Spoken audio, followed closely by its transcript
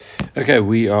Okay,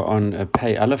 we are on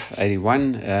Pei Aleph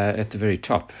 81 at the very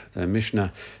top. The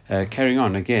Mishnah carrying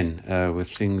on again with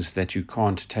things that you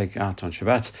can't take out on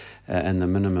Shabbat and the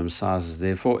minimum sizes.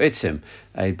 Therefore, etzim,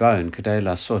 a bone, kadei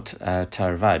lasot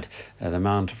tarvad, the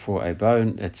amount for a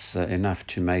bone, it's enough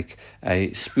to make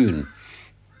a spoon.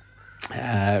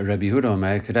 Rabbi Huda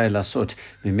Omer, kadei lasot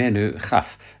mimenu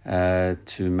chaf,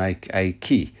 to make a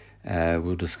key.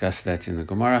 We'll discuss that in the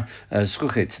Gemara.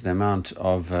 Skuchit, the amount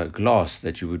of glass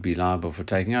that you would be liable for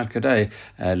taking out. Kadei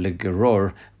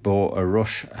legeror bo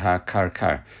rosh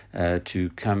ha-karkar, to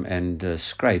come and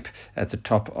scrape at the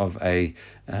top of a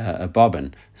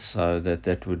bobbin, so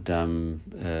that would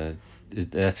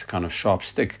that's kind of sharp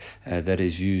stick that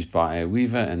is used by a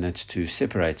weaver, and that's to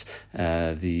separate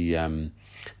the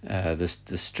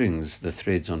strings, the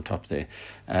threads on top there.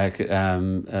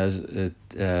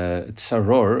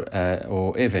 Tsaror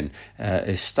or even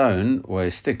a stone or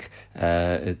a stick.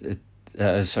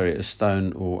 A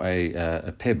stone or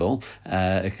a pebble.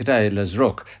 Kadei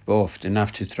lezrok, oft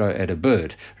enough to throw at a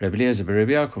bird. Rabbi Eliezer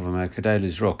b'Rabbi Yaakov, kadei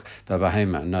lezrok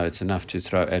b'bahema. No, it's enough to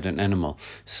throw at an animal.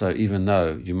 So even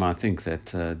though you might think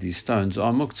that these stones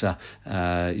are muktzah,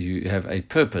 you have a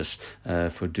purpose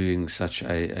for doing such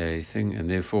a thing, and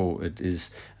therefore it is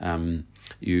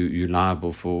you're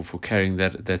liable for carrying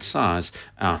that size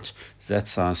out, that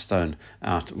size stone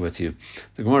out with you.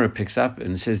 The Gemara picks up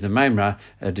and says the Maimra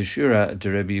Deshura de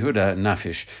Rabbi Yehuda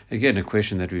Nafish. Again, a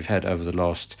question that we've had over the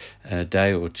last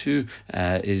day or two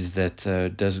is that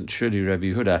doesn't surely Rabbi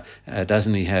Yehuda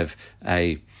doesn't he have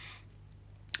a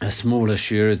smaller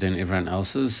share than everyone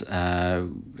else's,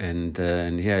 and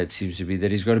here it seems to be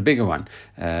that he's got a bigger one.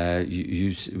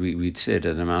 We'd said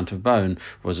an amount of bone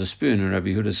was a spoon, and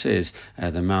Rabbi Huda says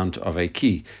the amount of a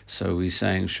key. So we're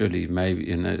saying surely maybe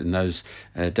in those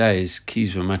days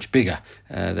keys were much bigger.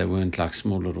 They weren't like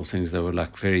small little things. They were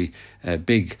like very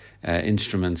big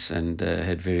instruments and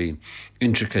had very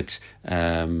intricate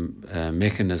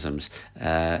mechanisms,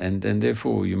 and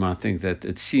therefore you might think that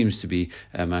it seems to be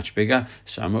much bigger.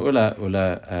 So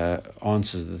Ula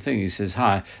answers the thing. He says,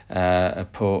 "Hi,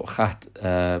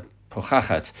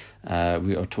 pochachat."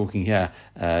 We are talking here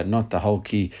not the whole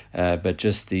key, but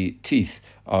just the teeth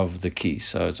of the key.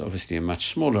 So it's obviously a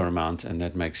much smaller amount, and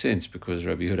that makes sense because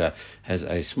Rabbi Huda has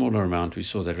a smaller amount. We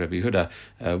saw that Rabbi Huda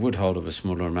would hold of a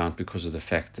smaller amount because of the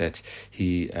fact that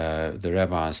the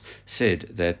rabbis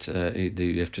said that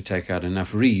you have to take out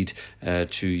enough reed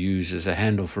to use as a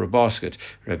handle for a basket.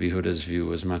 Rabbi Huda's view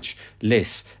was much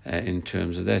less in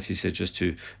terms of that. He said just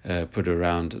to put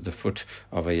around the foot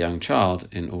of a young child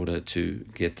in order to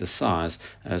get the size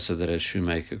so that a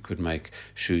shoemaker could make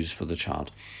shoes for the child.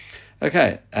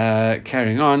 Okay,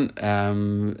 carrying on,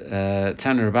 Tana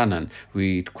Rabbanan,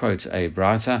 we quote a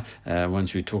brata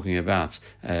once we're talking about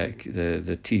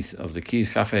the teeth of the keys.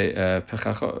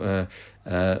 The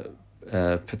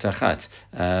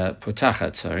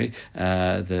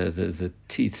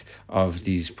teeth of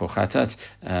these pochatat,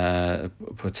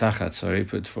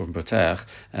 potachat, from potach,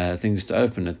 things to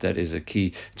open it, that is a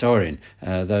key, torin.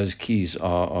 Those keys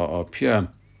are pure.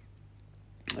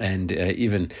 And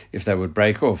even if they would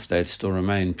break off, they'd still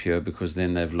remain pure because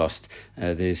then they've lost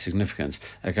their significance.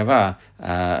 However,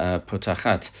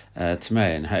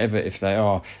 if they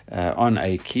are on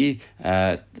a key,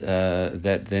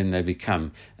 that then they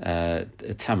become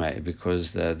tameh,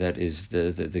 because that is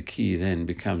the key then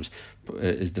becomes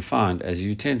is defined as a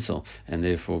utensil and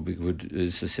therefore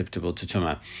is susceptible to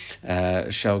tumah.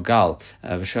 Shalgal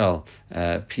v'shal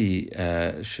pi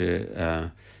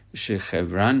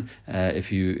shechevran.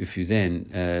 If you then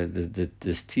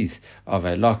this teeth of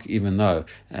a lock, even though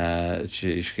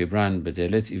shechevran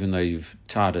bedelit, even though you've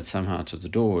tied it somehow to the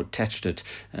door, or attached it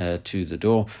to the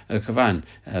door, kavan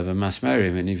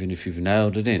v'masmerim, and even if you've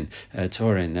nailed it in,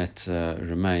 torin, that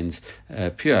remains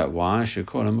pure. Why?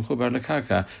 Shekolam mechubar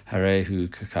lekarka harehu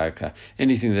kakarka.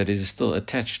 Anything that is still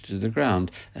attached to the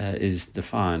ground is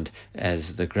defined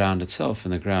as the ground itself,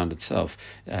 and the ground itself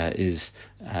is.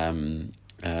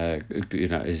 We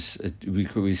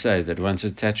say that once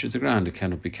it's attached to the ground, it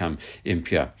cannot become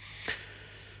impure.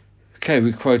 Okay,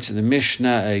 we quote the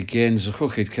Mishnah again.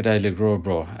 Zuchuchit kadei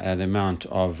legrobro. The amount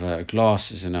of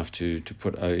glass is enough to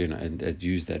put and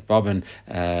use that bobbin,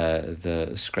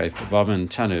 the scrape the bobbin.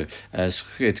 Tanu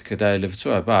zuchuchit kadei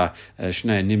levtua ba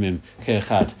shnei nimim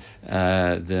keechad.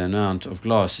 The amount of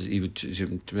glass is even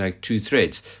to make two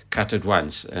threads cut at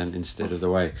once, and instead of the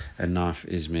way a knife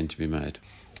is meant to be made.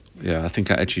 Yeah, I think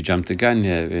I actually jumped the gun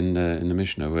here in the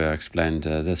Mishnah where I explained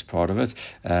this part of it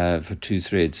for two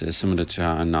threads, similar to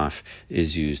how a knife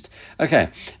is used. Okay,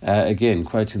 again,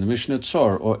 quoting the Mishnah,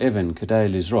 Tzor or Evan, Kadei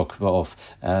Lizrok Ba'of,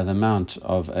 the amount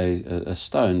of a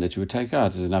stone that you would take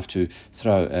out is enough to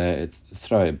throw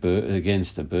a bird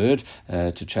against the bird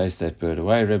to chase that bird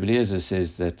away. Rebbe Eliezer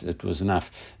says that it was enough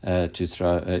to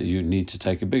throw, you need to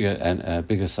take a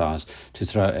bigger size to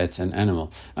throw at an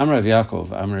animal. Amrav Yaakov,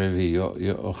 Amrav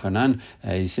Yochanan,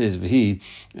 he says he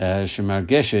shemar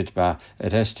geshet ba,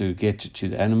 it has to get to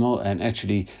the animal, and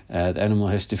actually the animal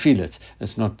has to feel it.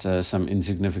 It's not some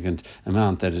insignificant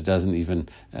amount that it doesn't even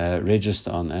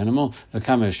register on the animal.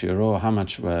 V'kama shiro, how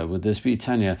much would this be?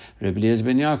 Tanya Rebbe Eliezer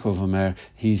ben Yaakov Omer,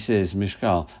 he says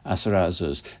mishkal asara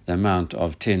zuz, the amount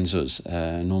of 10 zuz.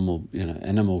 Normal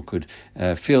animal could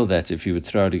feel that. If you would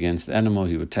throw it against the animal,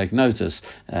 he would take notice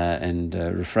and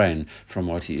refrain from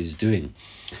what he is doing.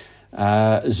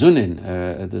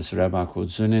 Zunin, this rabbi called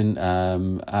Zunin,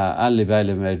 Ali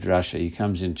Beilev Midrash, he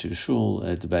comes into shul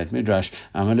at the Beit Midrash.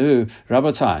 Amalu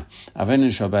Rabbatai, Avenu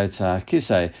Shabbat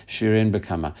Kisei Shirin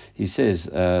Bekama. He says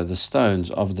the stones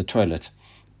of the toilet.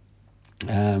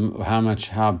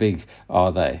 How big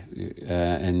are they?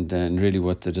 And really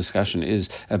what the discussion is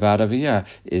about over here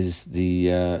is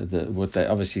the what they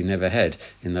obviously never had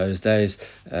in those days,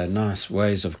 nice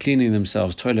ways of cleaning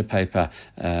themselves, toilet paper,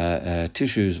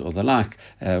 tissues or the like.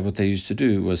 What they used to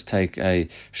do was take a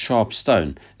sharp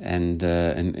stone and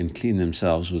clean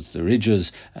themselves with the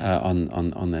ridges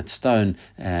on that stone,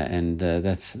 and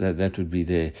that would be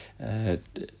the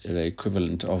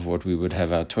equivalent of what we would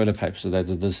have our toilet paper. So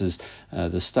this is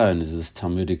the stone is this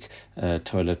Talmudic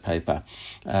toilet paper.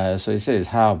 So he says,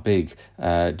 how big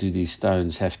do these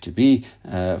stones have to be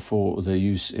for the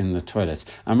use in the toilet?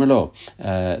 Amrlo,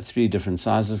 3 different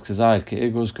sizes: kazayit,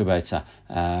 ke'egos, kubeitza,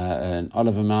 an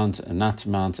olive amount, a nut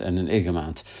amount, and an egg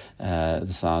amount,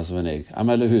 the size of an egg.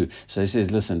 Amalahu. So he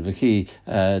says, listen, v'ki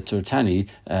turtani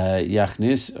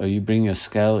yachnis, or you bring a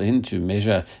scale in to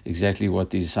measure exactly what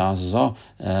these sizes are.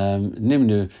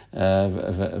 Nimnu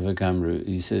v'gamru.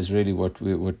 He says, really, what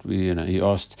we he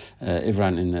asked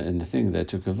everyone in the thing. They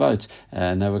took a vote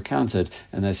and they were counted,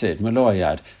 and they said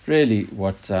Maloyad. Really,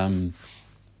 what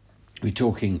we're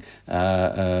talking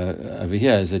over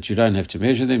here is that you don't have to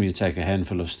measure them. You take a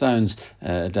handful of stones.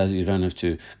 You don't have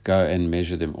to go and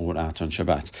measure them all out on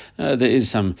Shabbat. There is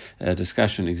some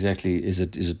discussion exactly. Is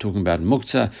it talking about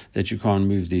muktzah that you can't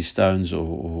move these stones,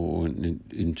 or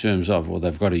in terms of, well,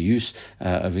 they've got a use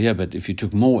over here. But if you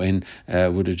took more in,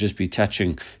 would it just be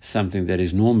touching something that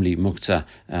is normally muktzah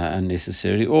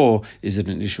unnecessarily, or is it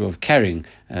an issue of carrying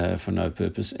for no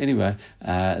purpose? Anyway,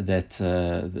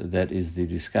 that is the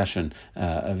discussion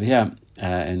over here,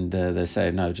 and they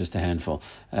say no, just a handful.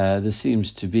 This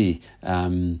seems to be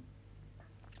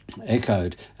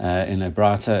echoed in a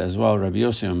brata as well. Rabbi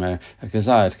Yossi Omer,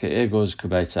 Kazayat Ke'egos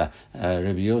Kubeitza.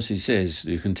 Rabbi Yossi says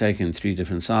you can take in 3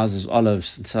 different sizes: olive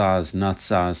size, nut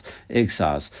size, egg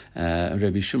size.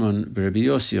 Rabbi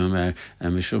Yossi Omer,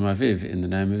 Mishum Aviv, in the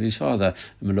name of his father,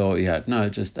 Melo Iyad. No,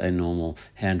 just a normal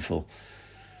handful.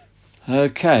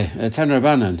 Okay, Tan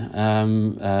Rabbanan,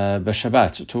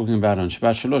 b'Shabbat, talking about on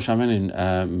Shabbat, Shalosh Amenin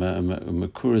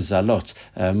Mekur Zalot,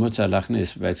 Mutar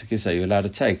Lachnis, Beitzakisa, you're allowed to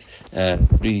take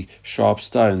 3 sharp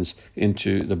stones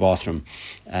into the bathroom.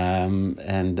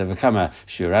 And Vakama,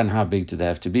 Shiran, how big do they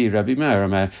have to be? Rabbi Meir,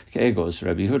 Omer, Ke'egos,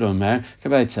 Rabbi Huda, Omer,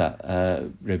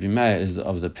 Kebeita. Rabbi Meir is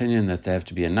of the opinion that they have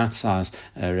to be a nut size.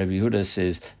 Rabbi Huda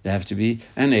says they have to be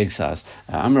an egg size.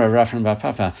 Amra Rafran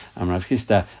Bapapa, Amra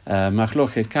Chista,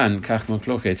 Machloket Kan, Kach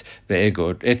Machloket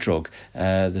Be'egod, Etrog.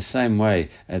 The same way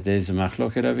there's a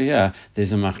machloket over here,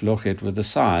 there's a machloket with the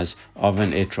size of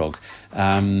an etrog.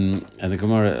 And the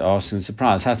Gemara asks in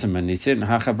surprise, Hataman Nitin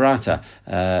Hachabrata.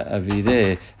 Over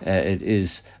there, it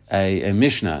is a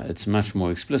Mishnah. It's much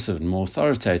more explicit and more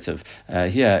authoritative.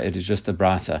 Here it is just a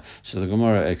brata. So the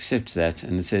Gemara accepts that,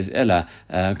 and it says Ella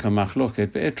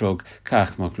kamachloket be'etrog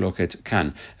kach machloket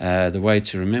kan. The way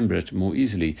to remember it more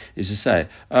easily is to say,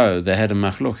 oh, they had a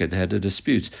machloket, they had a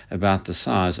dispute about the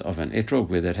size of an etrog,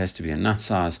 whether it has to be a nut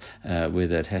size,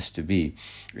 whether it has to be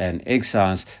an egg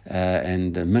size,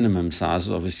 and a minimum size.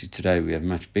 Obviously today we have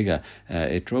much bigger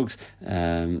etrogs,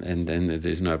 and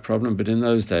there's no problem. But in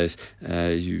those days,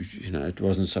 it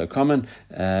wasn't so common,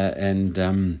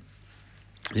 and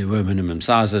there were minimum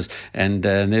sizes, and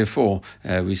therefore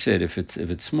we said if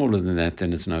it's smaller than that,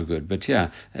 then it's no good. But yeah,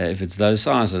 if it's those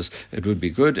sizes, it would be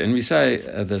good. And we say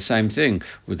the same thing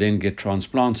would then get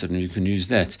transplanted, and you can use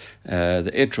that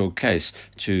the etrog case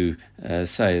to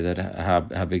say that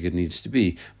how big it needs to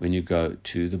be when you go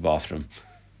to the bathroom.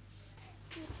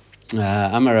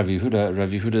 Amar Rav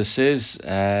Yehuda says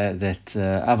that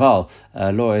aval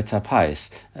lo et pais,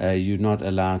 you're not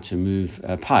allowed to move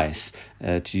pais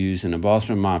to use in a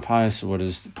bathroom. My pais, what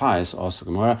is pais? Ask the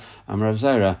Gemara. Amar Rav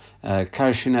Zera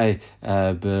karshine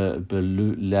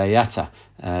belulayata.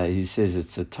 He says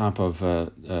it's a type of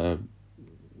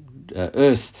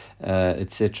earth,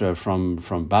 etc.,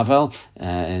 from Bavel,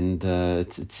 and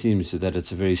it seems that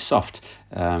it's a very soft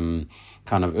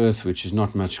kind of earth, which is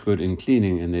not much good in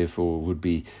cleaning, and therefore would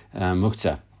be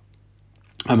mukta.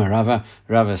 Rava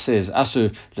says,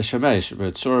 Asu l'shamesh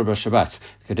b'tzora b'shabbat,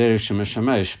 k'derech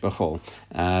shemeshamesh b'chol.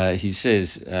 He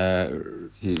says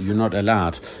you're not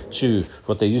allowed to.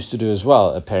 What they used to do as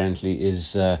well, apparently,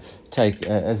 is take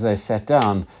as they sat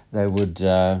down, they would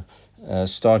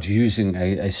start using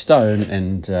a stone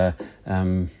and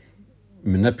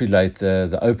manipulate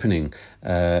the opening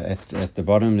at the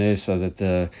bottom there, so that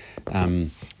the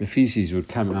feces would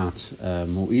come out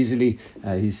more easily.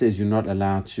 He says you're not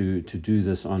allowed to do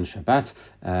this on Shabbat,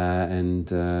 and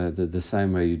the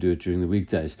same way you do it during the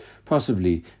weekdays,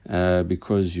 possibly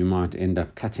because you might end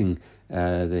up cutting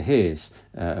the hairs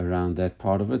around that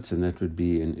part of it, and that would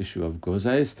be an issue of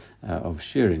gozes, of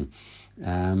shearing.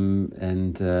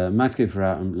 And Matkev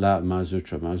La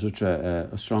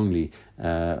Marzutra strongly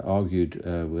argued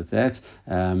with that.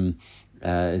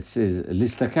 It says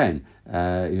lislakain.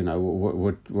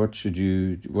 What should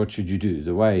you do?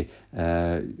 The way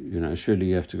surely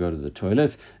you have to go to the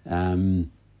toilet. It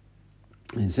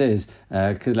says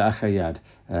achayad.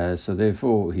 So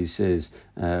therefore, he says,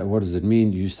 what does it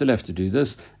mean? You still have to do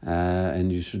this,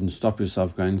 and you shouldn't stop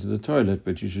yourself going to the toilet,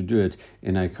 but you should do it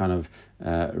in a kind of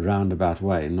roundabout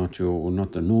way, not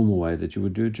the normal way that you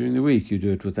would do it during the week. You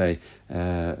do it with a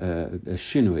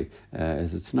shinui,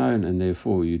 as it's known, and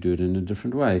therefore you do it in a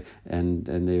different way, and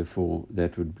therefore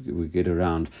that would get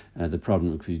around the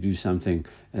problem. If you do something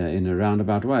in a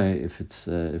roundabout way, if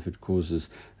it causes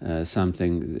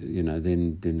something,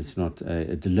 then it's not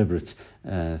a deliberate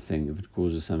thing. If it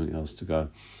causes something else to go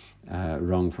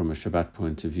wrong from a Shabbat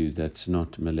point of view, that's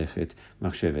not melechet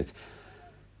machshevet.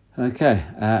 Okay,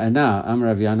 and now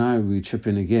Amrav Yana, we chip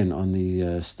in again on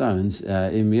the stones.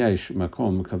 Im yesh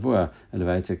makom kavua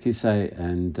elevator kisei,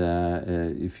 and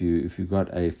if you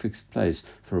got a fixed place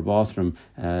for a bathroom,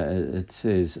 it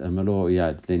says malo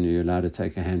yad, then you're allowed to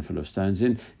take a handful of stones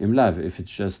in. Im lav, if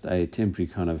it's just a temporary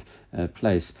kind of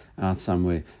place out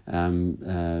somewhere,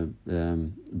 bachrea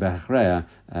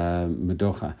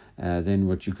medocha, then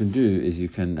what you can do is you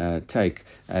can take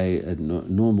a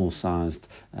normal sized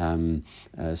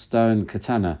stone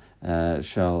katana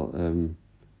shall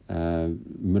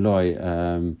maloi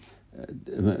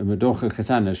medocha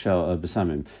katana shall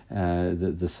besamim.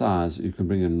 The size, you can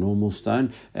bring a normal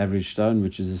stone, average stone,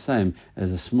 which is the same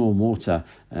as a small mortar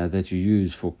that you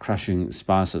use for crushing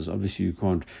spices. Obviously, you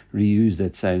can't reuse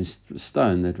that same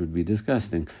stone; that would be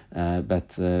disgusting. But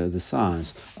the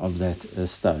size of that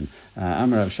stone.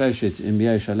 Amar Rav Sheshet im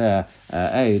yesh aleh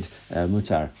aid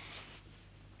mutar.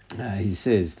 He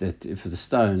says that if the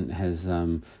stone has,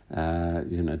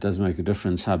 it does make a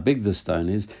difference how big the stone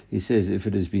is. He says if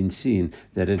it has been seen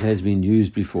that it has been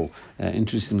used before.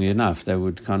 Interestingly enough, they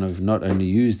would kind of not only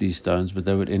use these stones, but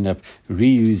they would end up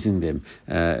reusing them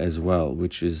as well,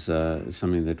 which is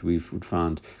something that we would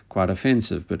find quite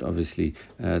offensive. But obviously,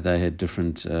 they had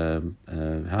different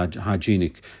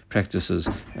hygienic practices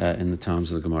in the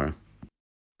times of the Gemara.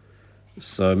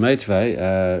 So, Meitvei,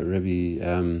 Rabbi.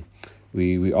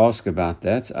 We ask about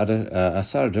that.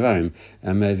 Asar dvarim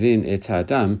mevin et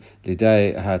hadam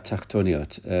lidei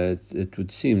hatachtoniot. It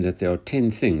would seem that there are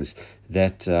 10 things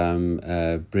that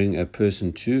bring a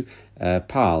person to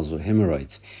piles or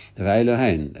hemorrhoids.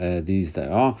 These they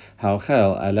are.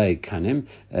 Hauchel alei kanim.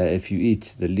 If you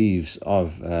eat the leaves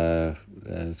of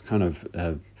kind of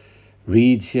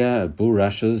reeds here,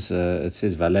 bulrushes, it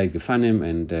says valei gefanim,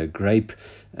 and grape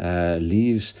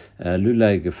leaves,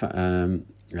 lulei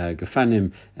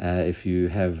gefanim, if you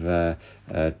have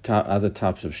other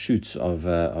types of shoots of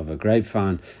a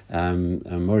grapevine,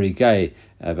 morigay,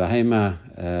 bahema,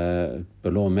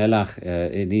 below melach,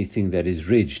 anything that is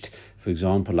ridged, for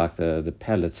example, like the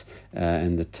palate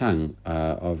and the tongue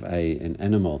of an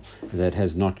animal that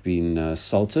has not been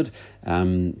salted.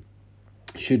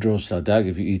 Shidros ladag,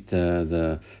 if you eat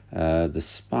the the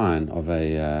spine of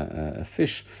a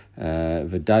fish.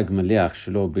 V'dag maliach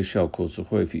shelo bishel kol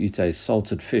tzurcho. If you eat a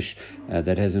salted fish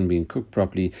that hasn't been cooked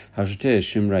properly, hashuteh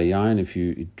shimra yain. If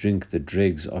you drink the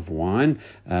dregs of wine,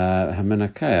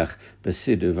 hamanakayach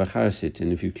besid uvacharasit.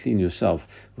 And if you clean yourself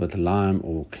with lime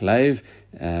or clave,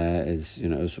 as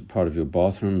part of your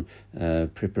bathroom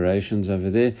preparations over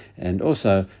there, and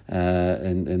also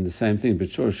and the same thing,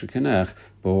 b'tzor shekanach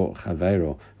bo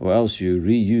chavero, or else you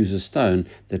reuse a stone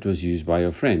that was used by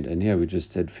your friend. And here we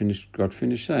just got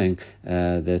finished saying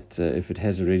that if it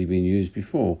has already been used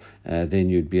before, then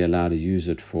you'd be allowed to use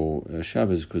it for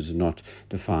Shabbos because it's not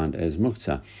defined as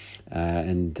muktzah.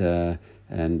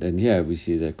 And here we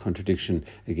see the contradiction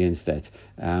against that.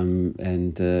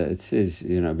 It says,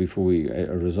 before we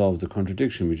resolve the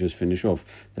contradiction, we just finish off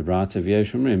the Brat of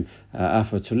Yeshomrim,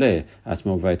 Afatule,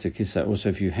 Asmo Vaita Kisa. Also,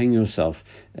 if you hang yourself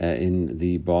in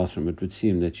the bathroom, it would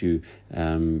seem that you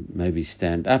maybe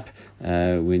stand up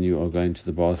when you are going to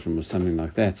the bathroom or something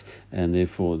like that, and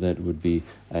therefore that would be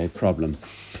a problem.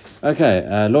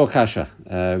 Okay, Law Kasha.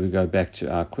 We go back to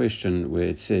our question where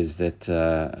it says that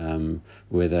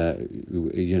whether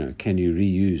can you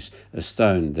reuse a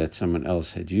stone that someone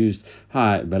else had used?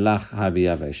 Hi, balach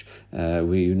habiyavesh.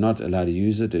 Where you're not allowed to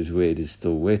use it is where it is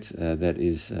still wet. That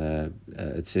is,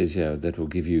 it says here that will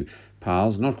give you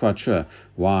piles. Not quite sure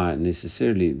why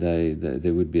necessarily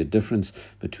there would be a difference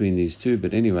between these two,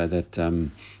 but anyway, that.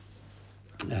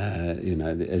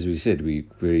 As we said, we're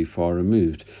very far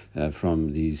removed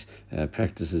from these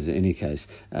practices in any case.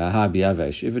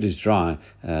 If it is dry,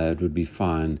 it would be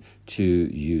fine to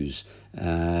use.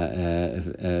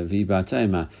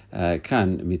 V'batema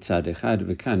kan mitzad echad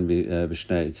v'kan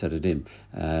b'shnei tzaradim.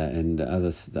 And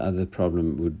the other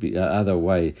problem would be other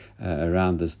way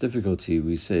around this difficulty.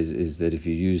 We say is that if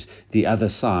you use the other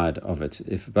side of it,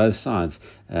 if both sides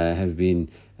have been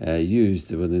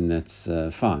used, well then that's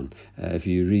fine. If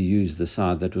you reuse the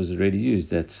side that was already used,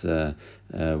 that's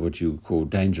what you call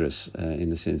dangerous in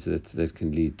the sense that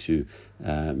can lead to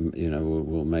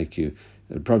will make you.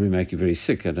 It'd probably make you very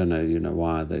sick. I don't know,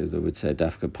 why they would say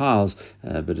dafka piles,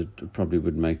 but it probably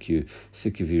would make you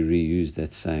sick if you reuse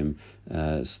that same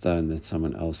stone that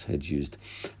someone else had used.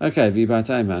 Okay,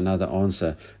 Vibatayma, another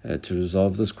answer to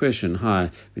resolve this question.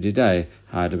 Hi, Vididay,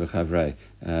 hi Debachavre,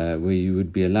 where you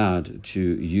would be allowed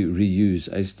to reuse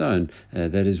a stone,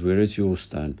 that is where it's your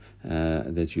stone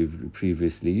that you've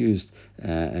previously used,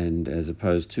 and as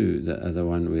opposed to the other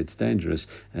one where it's dangerous,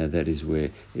 that is where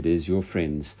it is your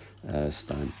friend's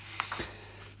stone.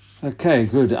 Okay,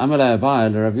 good. Amalei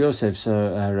Abai, Rav Yosef. So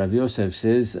Rav Yosef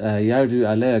says, Yardu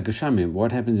alei geshamim.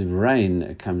 What happens if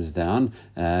rain comes down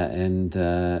and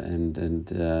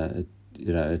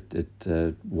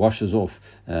it washes off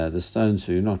the stone,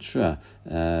 so you're not sure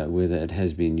whether it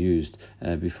has been used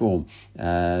before.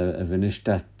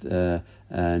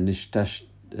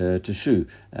 Teshu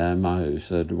mahu,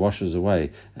 so it washes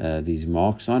away these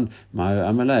marks on mahu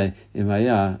amalei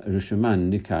imaya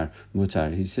rushuman nikar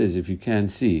mutar. He says if you can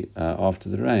see after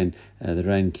the rain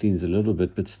cleans a little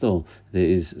bit, but still there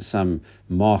is some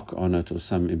mark on it or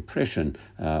some impression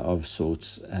of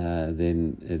sorts,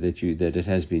 then that it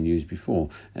has been used before,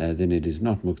 then it is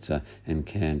not muktzah and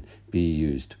can be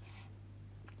used.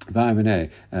 Rava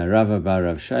bar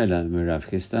Rav Shaila Rav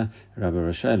Chisda. Rabbi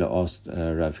Rav Shaila asked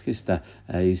Rav Chisda.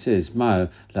 He says, "Ma'o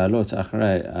la'alot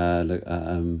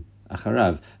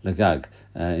acharav lagag."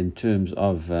 In terms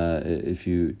of if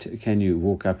you can you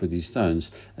walk up with these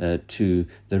stones to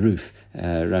the roof?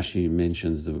 Rashi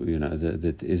mentions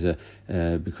that is a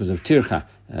because of tircha.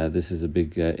 This is a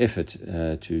big effort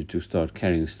to start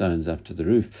carrying stones up to the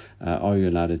roof. Are you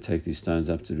allowed to take these stones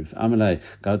up to the roof? Amalei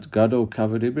gadol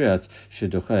kavod ibriat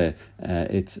shedoche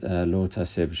et lo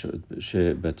taseh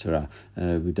shebetorah.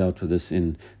 We dealt with this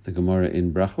in the Gemara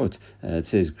in Brachot. It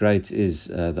says, "Great is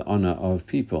the honor of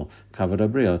people." Kavod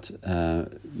ibriat.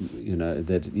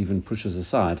 That even pushes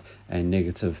aside a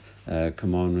negative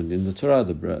commandment in the Torah.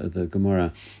 The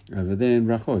Gemara over there in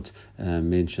Brachot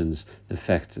mentions the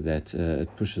fact that it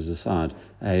pushes aside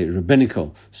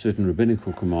certain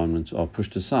rabbinical commandments are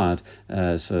pushed aside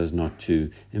so as not to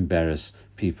embarrass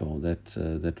people.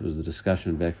 That was the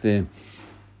discussion back there.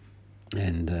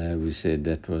 And we said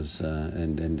that was,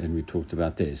 and we talked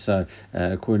about this. So,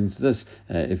 according to this,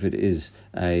 if it is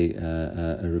a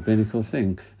rabbinical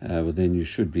thing, well, then you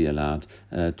should be allowed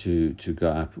to go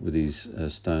up with these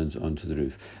stones onto the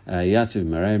roof. Yativ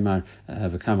Mareimar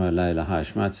Havakama Leila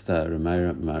Hashmatzta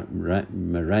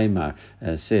Mareimar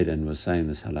said and was saying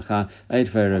this halacha.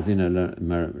 Ravina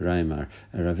Mareimar.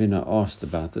 Ravina asked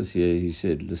about this. He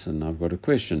said, "Listen, I've got a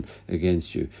question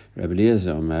against you." Rabbi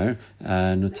Eliezer Omer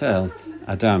Nutel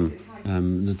Adam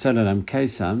Nutelalam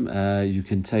Kesam, you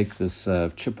can take this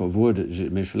chip of wood,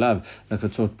 Mishulav,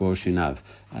 Lakatot Boshinav.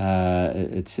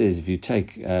 It says if you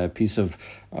take a piece of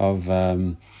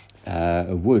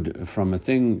wood from a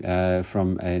thing,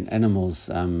 from an animal's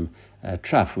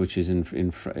trough, which is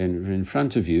in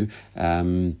front of you,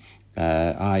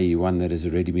 i.e. one that has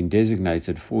already been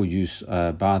designated for use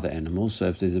by the animal. So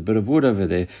if there's a bit of wood over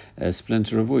there, a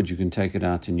splinter of wood, you can take it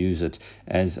out and use it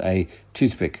as a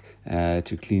toothpick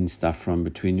to clean stuff from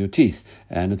between your teeth.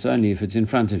 And it's only if it's in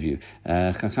front of you.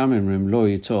 Chachamim rim lo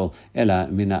yitol ela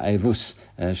mina avus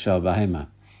shel bahema.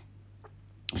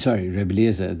 Sorry, Rebbe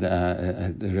Eliezer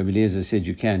said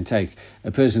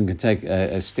a person can take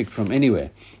a stick from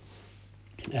anywhere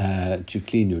to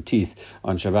clean your teeth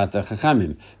on Shabbat.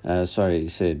 Chachamim, he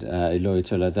said,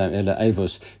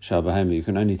 you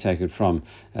can only take it from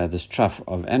this trough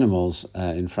of animals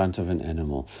in front of an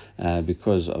animal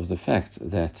because of the fact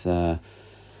that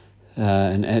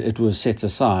and it was set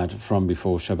aside from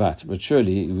before Shabbat. But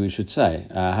surely we should say,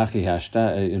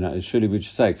 surely we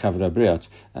should say Kavod HaBriot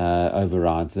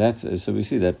overrides that. So we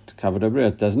see that Kavod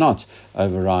HaBriot does not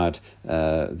override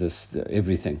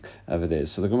everything over there.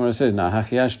 So the Gemara says, now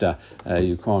Haki Hashta,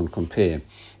 you can't compare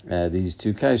these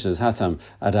two cases. Hatam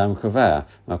Adam Kovea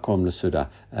Makom Nesuda.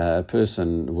 A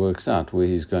person works out where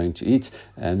he's going to eat,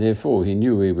 and therefore he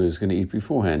knew where he was going to eat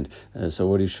beforehand. So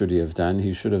what should he have done?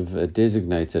 He should have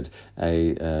designated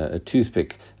a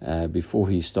toothpick before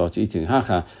he starts eating.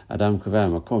 Hacha Adam Kovea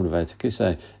Makom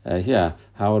Nevatikise. Here,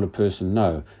 how will a person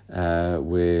know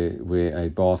where a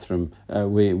bathroom,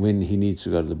 when he needs to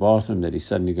go to the bathroom, that he's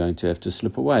suddenly going to have to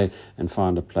slip away and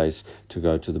find a place to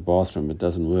go to the bathroom? It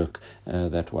doesn't work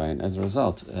that way, and as a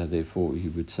result, therefore, he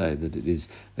would say that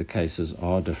the cases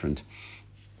are different.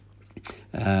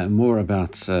 More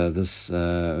about this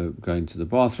going to the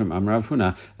bathroom. Rav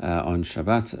Huna on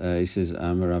Shabbat. He says,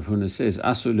 Rav Huna says,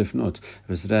 Asu lifnot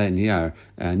v'zrei nir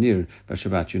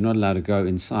b'Shabbat. You're not allowed to go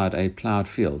inside a plowed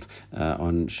field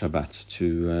on Shabbat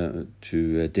to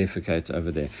defecate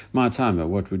over there. My timer,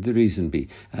 what would the reason be?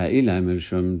 Ilam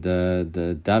mishum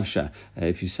the davsha.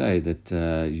 If you say that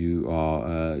you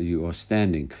are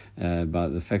standing by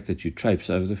the fact that you traipse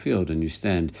over the field and you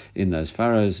stand in those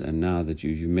furrows, and now that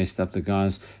you messed up the guy's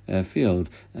field,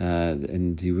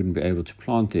 and he wouldn't be able to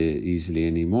plant there easily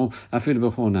anymore.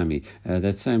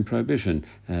 That same prohibition,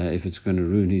 if it's going to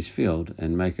ruin his field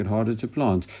and make it harder to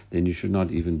plant, then you should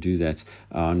not even do that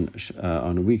on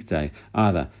a weekday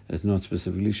either. It's not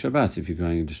specifically Shabbat if you're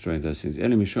going and destroying those things.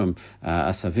 Elimishum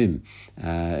asavim,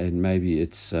 and maybe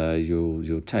it's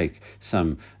you'll take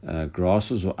some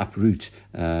grasses or uproot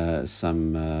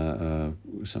some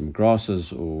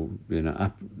grasses, or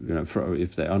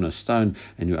if they're on a stone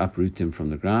and you uproot them from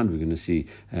the ground. We're going to see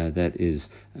that is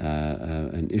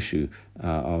an issue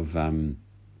of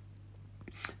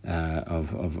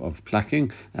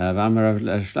plucking.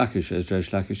 Reish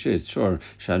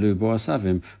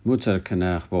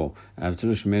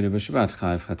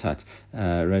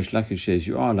Lakish says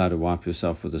you are allowed to wipe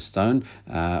yourself with a stone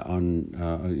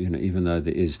even though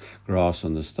there is grass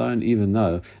on the stone, even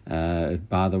though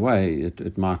by the way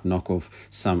it might knock off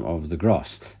some of the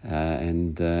grass,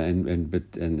 and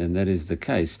that is the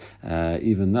case,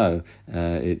 even though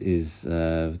it is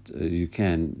you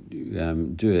can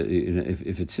do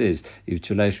it if it says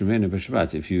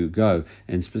if you go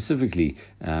and specifically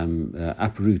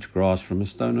uproot grass from a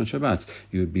stone on Shabbat,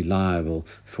 you would be liable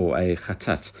for a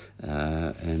chatat,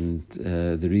 and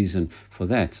the reason for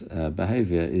that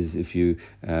behavior is if you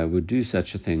would do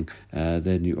such a thing,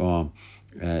 then you are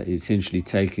essentially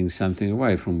taking something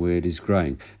away from where it is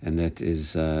growing, and that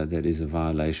is a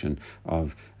violation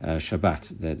of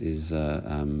Shabbat. That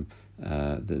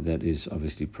is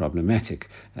obviously problematic.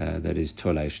 That is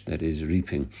tolesh, that is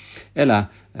reaping. Ella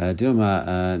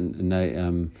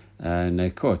dilma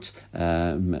nekot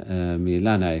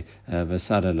milane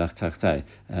vasada lachtachtei.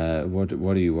 What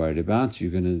are you worried about?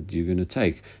 You're gonna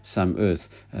take some earth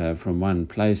from one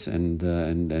place and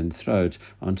throw it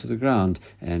onto the ground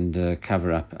and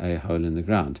cover up a hole in the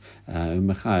ground.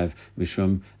 Mechayev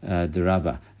mishum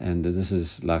derabba, and this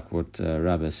is like what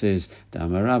Rabba says.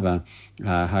 Dama Rabba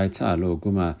haita lo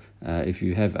guma. If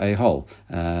you have a hole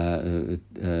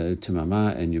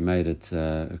tumama and you made it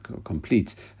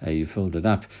complete, you filled it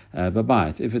up.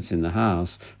 Babayit, if it's in the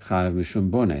house, chayav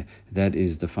mishum bone, that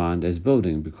is defined as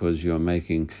building because you are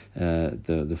making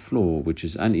the floor, which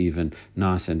is uneven,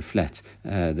 nice and flat.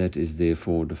 That is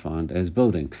therefore defined as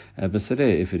building.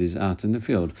 Basareh, if it is out in the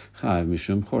field, chayav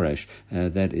mishum choresh,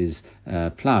 that is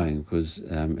plowing, because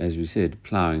as we said,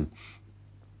 plowing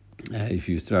If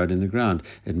you throw it in the ground,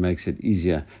 it makes it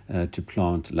easier to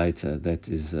plant later. That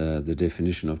is the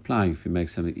definition of plowing. If you make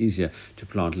something easier to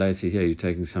plant later, here you're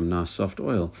taking some nice soft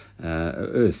earth,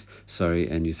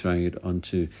 and you're throwing it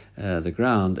onto the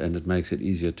ground, and it makes it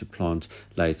easier to plant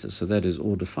later. So that is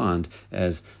all defined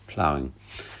as plowing.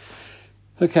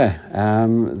 Okay,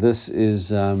 this is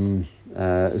so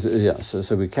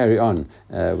we carry on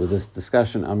with this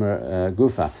discussion. Amar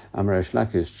Gufa, Amar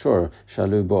Shlakish, Chor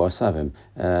Shalu Bo Asavim.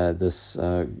 This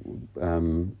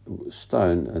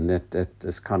stone and that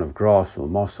this kind of grass or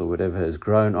moss or whatever has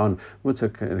grown on Mutter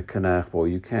Kanach, or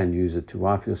you can use it to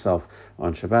wipe yourself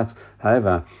on Shabbat.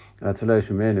 However, if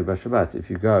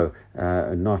you go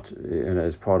not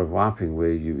as part of wiping,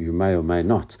 where you may or may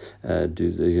not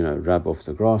rub off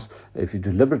the grass, if you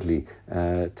deliberately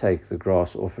take the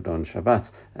grass off it on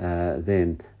Shabbat,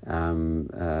 then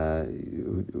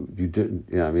you do,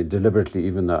 deliberately,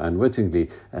 even though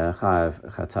unwittingly, chayav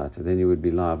chatat, then you would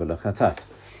be liable a chatat.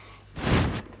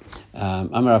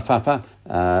 Amar Papa,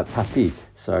 Papi,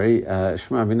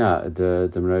 Shema Bina, the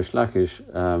Mrosh Lakish,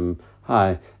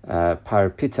 hi,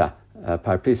 Parpisa,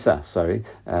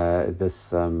 this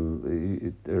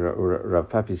Rav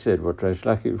Papi said, what Reish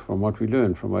Lakish, from what we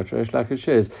learned, from what Reish Lakish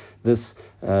says, this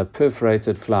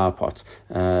perforated flower pot,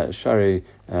 Shari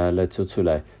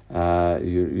Letutule,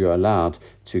 you're allowed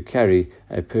to carry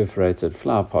a perforated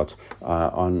flower pot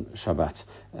on Shabbat.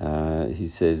 He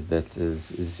says that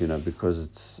is because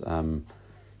it's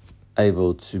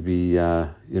able to be,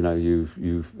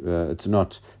 it's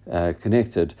not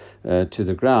connected to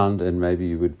the ground, and maybe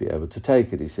you would be able to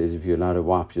take it. He says if you're allowed to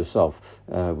wipe yourself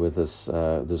with this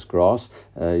grass,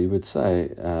 you would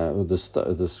say, or this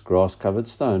grass-covered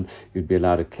stone, you'd be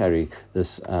allowed to carry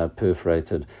this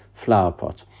perforated flower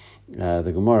pot.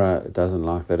 The Gemara doesn't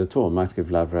like that at all.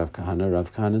 Matkiv Lav Rav Kahana.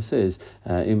 Rav Kahana says,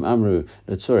 Im Amru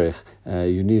Letzorech,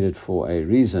 you need it for a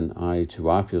reason, i.e. to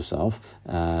wipe yourself.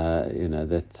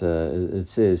 It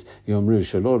says, Yomru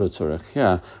Shalor Letzorech.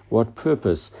 Here, what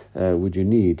purpose would you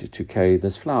need to carry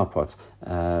this flower pot?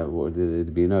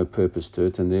 There'd be no purpose to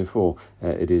it, and therefore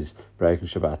it is breaking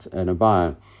Shabbat. And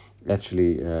Abaya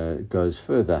actually goes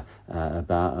further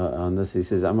on this. He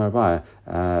says, Amar Abaya,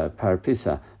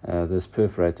 Parpisa, this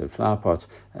perforated flower pot,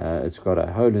 it's got a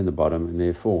hole in the bottom, and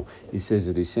therefore he says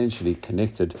it essentially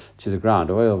connected to the ground.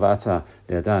 Oil vata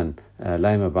yadan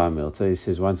lema ba'mil. So he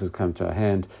says once it's come to our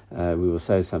hand, we will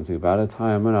say something about it.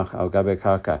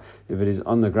 If it is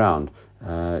on the ground,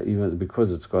 even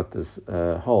because it's got this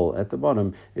hole at the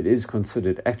bottom, it is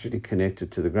considered actually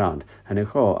connected to the ground.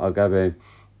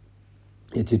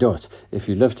 If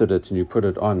you lifted it and you put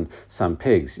it on some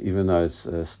pegs, even though it's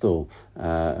still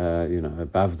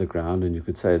above the ground, and you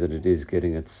could say that it is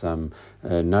getting its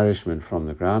nourishment from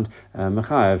the ground,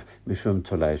 mechayev mishum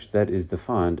tolesh, that is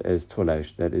defined as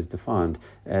tolesh, that is defined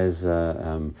as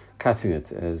cutting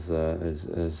it, as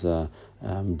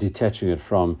detaching it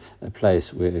from a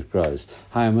place where it grows.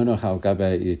 And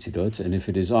if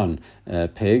it is on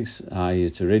pegs,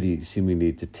 it's already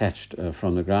seemingly detached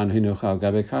from the ground, and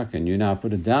you now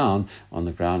put it down on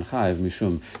the ground, that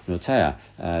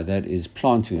is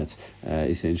planting it.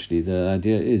 Essentially, the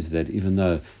idea is that even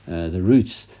though the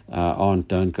roots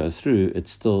don't go through, it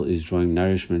still is drawing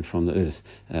nourishment from the earth.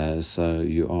 So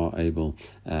you are able,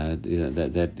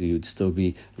 that you would still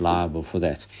be liable for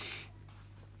that.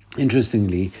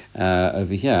 Interestingly,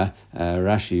 over here,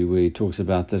 Rashi, where he talks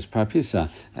about this parpisa,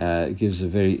 gives a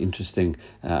very interesting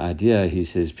idea. He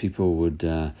says people would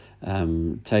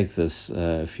take this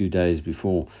a few days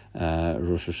before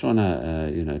Rosh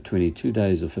Hashanah, 22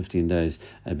 days or 15 days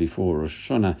before Rosh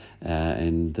Hashanah,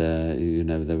 and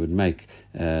they would make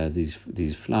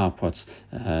these flower pots,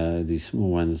 these small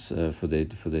ones for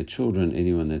their children,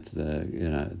 anyone that's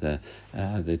their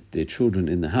children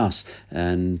in the house,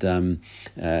 and then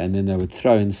they would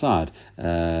throw inside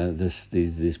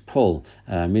this pol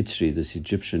mitzri, this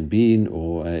Egyptian bean,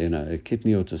 or a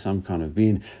kidney, or to some kind of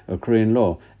bean, a Korean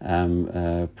law.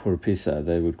 Purpisa,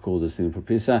 they would call this thing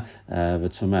purpisa,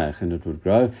 v'tzomach, and it would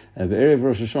grow. Erev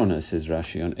Rosh Hashanah, says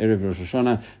Rashi, on Erev Rosh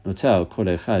Hashanah, notel kol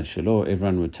echad shelo,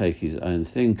 everyone would take his own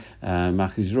thing,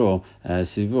 machizro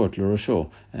sivot l'rosho,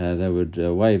 they would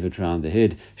wave it around the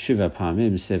head, shiva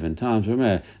pamim, 7 times,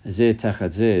 zeh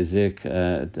tachat zeh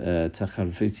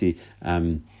tachalfiti,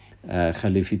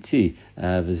 Khalifiti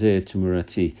v'zeh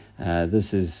tumurati.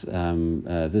 This is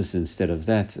this instead of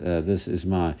that. This is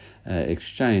my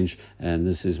exchange, and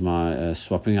this is my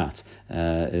swapping out.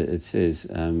 It says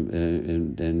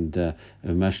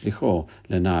mashlicho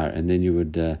lenar, and then you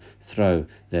would throw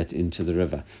that into the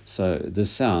river. So this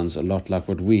sounds a lot like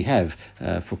what we have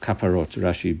for kaparot.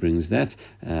 Rashi brings that,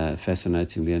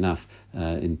 fascinatingly enough,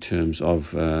 in terms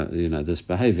of this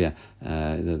behavior.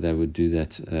 That they would do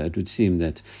that. It would seem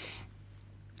that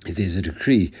if there's a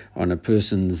decree on a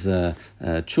person's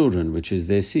children, which is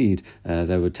their seed,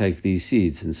 they would take these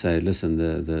seeds and say, listen,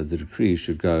 the decree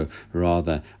should go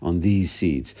rather on these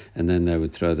seeds, and then they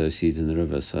would throw those seeds in the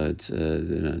river, so it's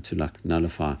to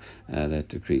nullify that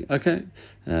decree. Okay,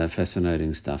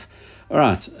 fascinating stuff. All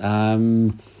right,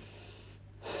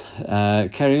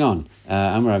 carrying on.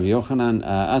 Amar Rav Yochanan,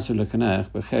 Asur lekanech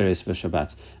b'cheres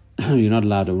b'Shabbat. You're not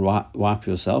allowed to wipe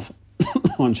yourself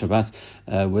on Shabbat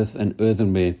with an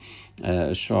earthenware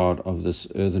shard of this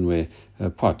earthenware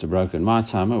pot, a broken. My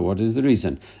timer, what is the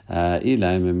reason?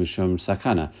 Ilaim mishum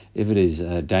sakana. If it is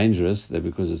dangerous, that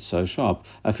because it's so sharp,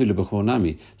 afilu b'chol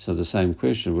nami. So the same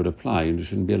question would apply. You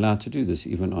shouldn't be allowed to do this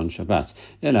even on Shabbat.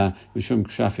 Ela mishum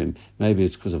kshafim. Maybe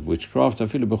it's because of witchcraft.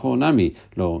 Afilu b'chol nami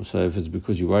lo. So if it's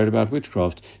because you're worried about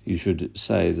witchcraft, you should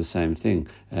say the same thing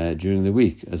during the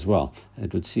week as well.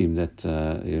 It would seem that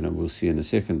we'll see in a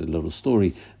second a little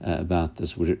story about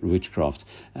this witchcraft.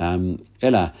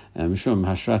 Ela mishum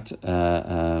hasharat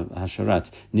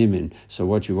nimin. So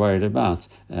what you're worried about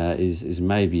is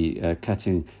maybe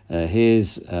cutting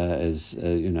hairs,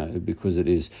 because it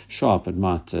is sharp, it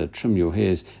might trim your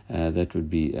hairs. That would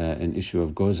be an issue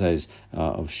of gozes,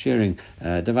 of sharing.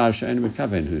 Davar she'en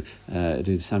mekaven, it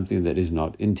is something that is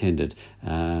not intended.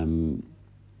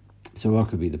 So what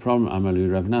could be the problem? Amalu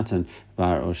Rav Natan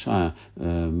bar Oshaya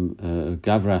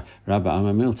Gavra Rabba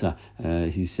Amamilta.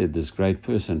 He said this great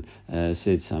person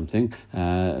said something,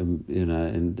 and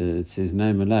it says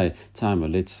name alay timer.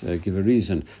 Let's give a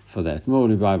reason for that.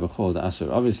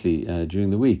 Obviously, during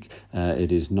the week,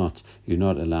 it is not. You're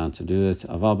not allowed to do it.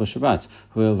 Aval b'Shabbat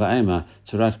huel va'ema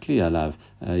turat kli alav.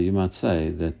 You might say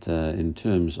that in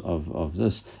terms of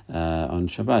this on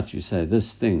Shabbat, you say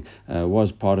this thing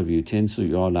was part of a utensil.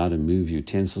 You are allowed to move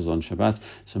utensils on Shabbat,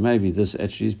 so maybe this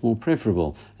actually is more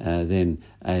preferable than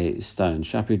a stone.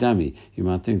 Shapidami, you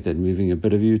might think that moving a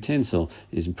bit of a utensil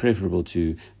is preferable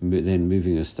to than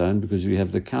moving a stone, because we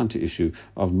have the counter issue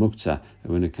of muktzah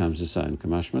when it comes to stone.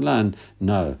 Kamash Malan,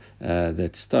 no,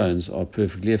 that stones are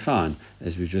perfectly fine,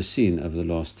 as we've just seen over the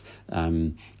last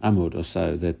amud or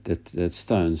so, that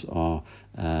stones are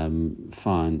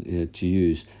fine to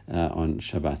use on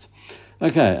Shabbat.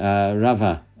 Okay,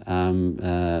 Rava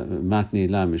matni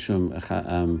la mishum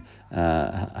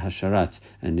hasharat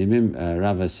and nimim.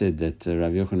 Rava said that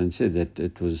Rav Yochanan said that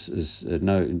it was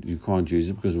no, you can't use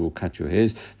it because it will cut your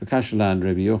hairs. V'kashla and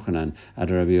Rabbi Yochanan ad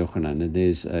Rabbi Yochanan, and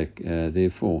there's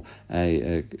therefore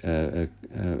a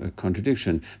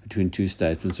contradiction between two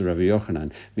statements of Rabbi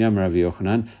Yochanan. Miyam Rabbi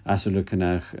Yochanan asur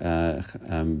lekanach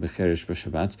b'cheresh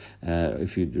b'Shabbat.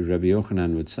 If Rabbi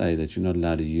Yochanan would say that you're not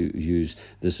allowed to use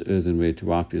this earthenware to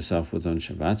wipe yourself with on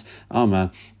Shabbat,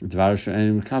 Alma dvar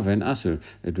she'en kaven asur.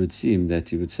 It would seem that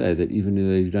he would say that even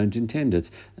though you don't intend it,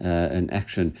 an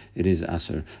action, it is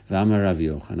asur. V'amar Rabbi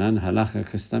Yochanan halacha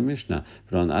kastam mishnah.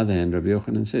 But on the other hand, Rabbi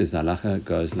Yochanan says halacha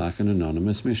goes like an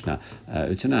anonymous mishnah.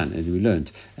 Utanan, and we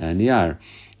learned niyar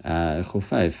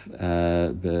chufayf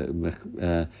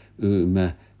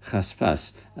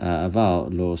chaspas aval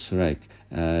lo surek.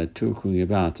 Talking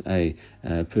about a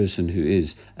person who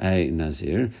is a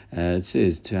Nazir, it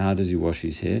says how does he wash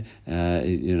his hair?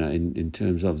 In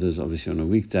terms of this, obviously on a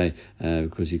weekday,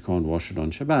 because he can't wash it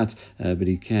on Shabbat, but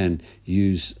he can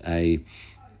use a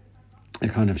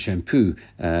kind of shampoo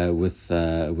with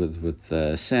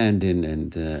sand in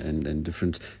and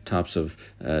different types of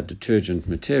detergent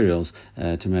materials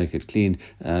to make it clean.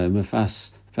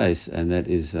 Mafas face, and that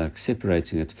is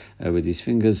separating it with his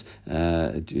fingers,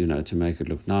 to make it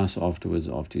look nice afterwards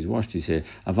after he's washed his hair.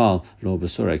 Aval lo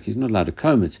basorek, he's not allowed to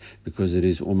comb it because it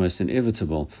is almost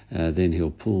inevitable. Then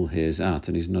he'll pull hairs out,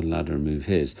 and he's not allowed to remove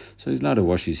hairs. So he's allowed to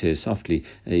wash his hair softly,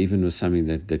 even with something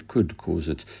that could cause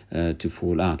it to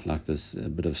fall out, like this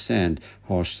bit of sand,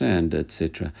 harsh sand,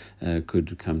 etc.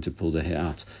 Could come to pull the hair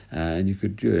out. And you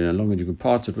could do it, along with you could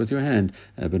part it with your hand,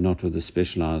 but not with a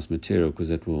specialized material, because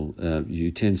that will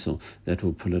utensil that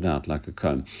will pull it out like a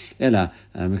comb. Ela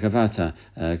Mekavata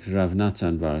Rav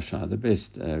Natan Barashaya. The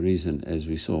best reason, as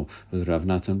we saw with Rav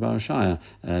Natan Barashaya,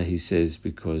 he says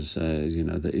because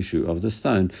the issue of the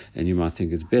stone, and you might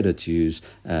think it's better to use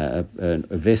a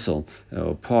vessel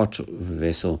or part of a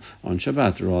vessel on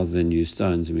Shabbat rather than use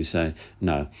stones, and we say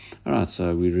no. All right,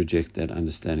 so we reject that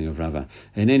understanding of Rava.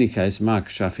 In any case, Marc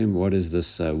Chipkin, what is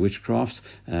this witchcraft?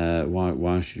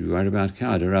 Why should we worry about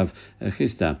Kada Rav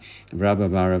Chista Rabba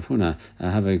Rav Huna,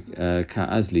 Hava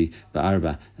Ka'azli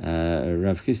Ba'arba,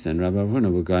 Rav Chisda and Rav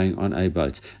Huna were going on a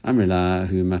boat. Amrila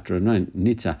hu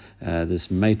matronita, this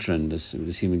matron, this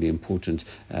seemingly important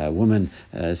woman,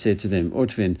 said to them,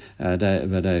 Otvin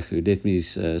Vadachu, let me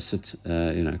sit,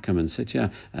 come and sit here.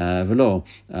 Velo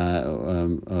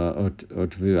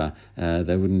Otvua,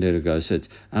 they wouldn't let her go sit.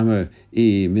 Amr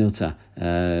I Milta,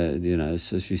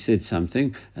 so she said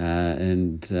something,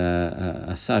 and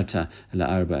Asarta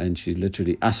La'arba, and she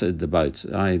literally ushered the boat.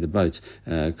 The boat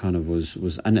kind of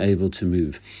was unable to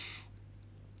move.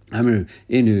 Amru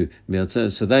Inu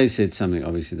Milta, so they said something,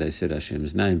 obviously they said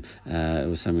Hashem's name,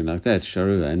 or something like that,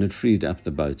 Sharua, and it freed up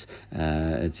the boat.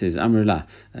 It says Amra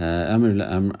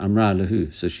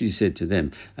Lahu, so she said to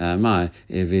them, My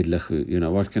Eved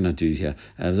Lahu, what can I do here?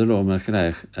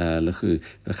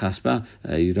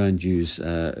 You don't use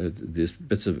these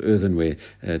bits of earthenware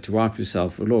to wipe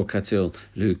yourself, Katil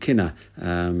Lukina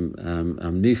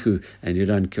Amnihu, and you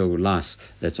don't kill lice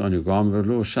that's on your garment,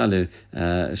 Shalef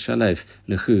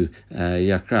Lahu.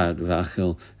 Yakrad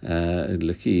v'achil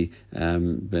laki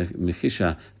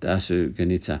mechisha dasu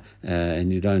ganita,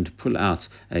 and you don't pull out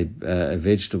a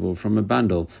vegetable from a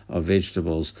bundle of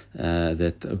vegetables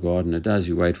that a gardener does.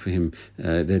 You wait for him,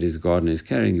 that his gardener is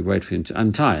carrying. You wait for him to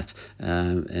untie it,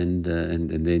 and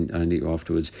then only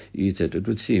afterwards you eat it. It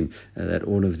would seem that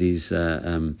all of these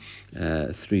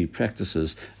three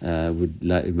practices would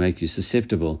make you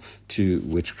susceptible to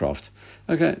witchcraft.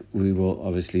 Okay, we will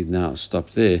obviously now stop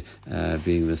there,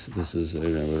 being this is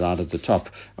right at the top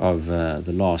of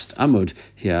the last Amud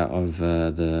here of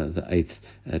the 8th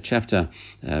chapter.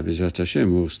 B'ezrat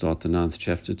Hashem, we'll start the 9th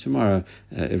chapter tomorrow.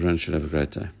 Everyone should have a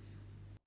great day.